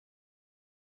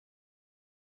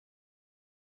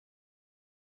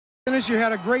Dennis, you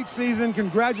had a great season.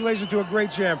 Congratulations to a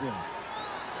great champion.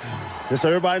 Yes,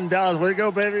 everybody in Dallas. Way to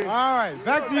go, baby. All right,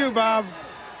 back to you, Bob.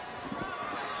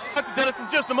 Talk to Dennis in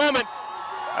just a moment.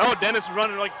 Oh, Dennis is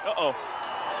running like, uh-oh.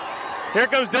 Here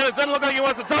comes Dennis. Doesn't look like he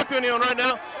wants to talk to anyone right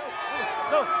now.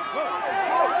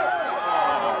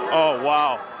 Oh,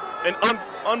 wow. An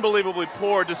unbelievably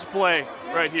poor display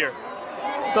right here.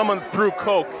 Someone threw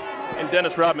Coke in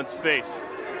Dennis Rodman's face.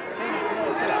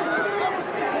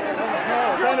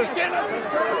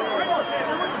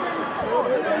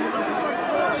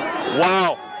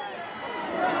 Wow.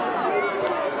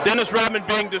 Dennis Rodman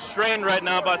being distrained right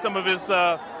now by some of his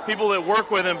people that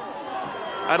work with him.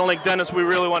 I don't think, Dennis, we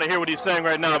really want to hear what he's saying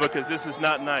right now because this is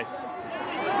not nice.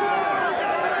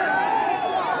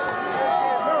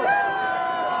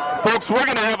 Folks, we're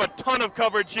going to have a ton of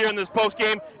coverage here in this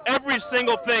postgame. Every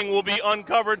single thing will be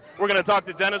uncovered. We're going to talk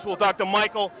to Dennis. We'll talk to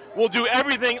Michael. We'll do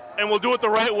everything, and we'll do it the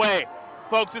right way.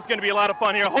 Folks, it's going to be a lot of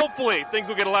fun here. Hopefully, things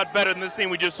will get a lot better than this scene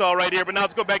we just saw right here. But now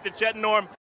let's go back to Chet and Norm.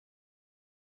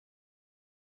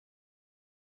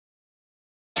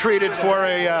 Treated for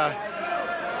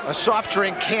a soft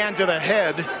drink can to the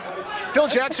head. Phil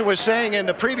Jackson was saying in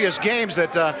the previous games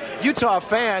that Utah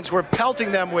fans were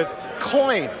pelting them with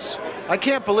coins. I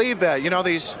can't believe that. You know,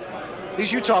 these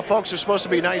Utah folks are supposed to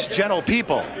be nice, gentle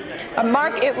people.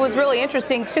 Mark, it was really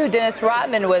interesting, too. Dennis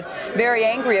Rodman was very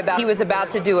angry about he was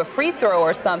about to do a free throw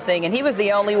or something, and he was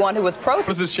the only one who was protesting. What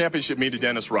does this championship mean to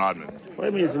Dennis Rodman? Well,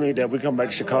 it means to me that we come back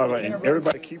to Chicago and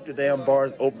everybody keep the damn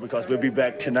bars open because we'll be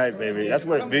back tonight, baby. That's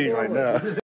what it means right now.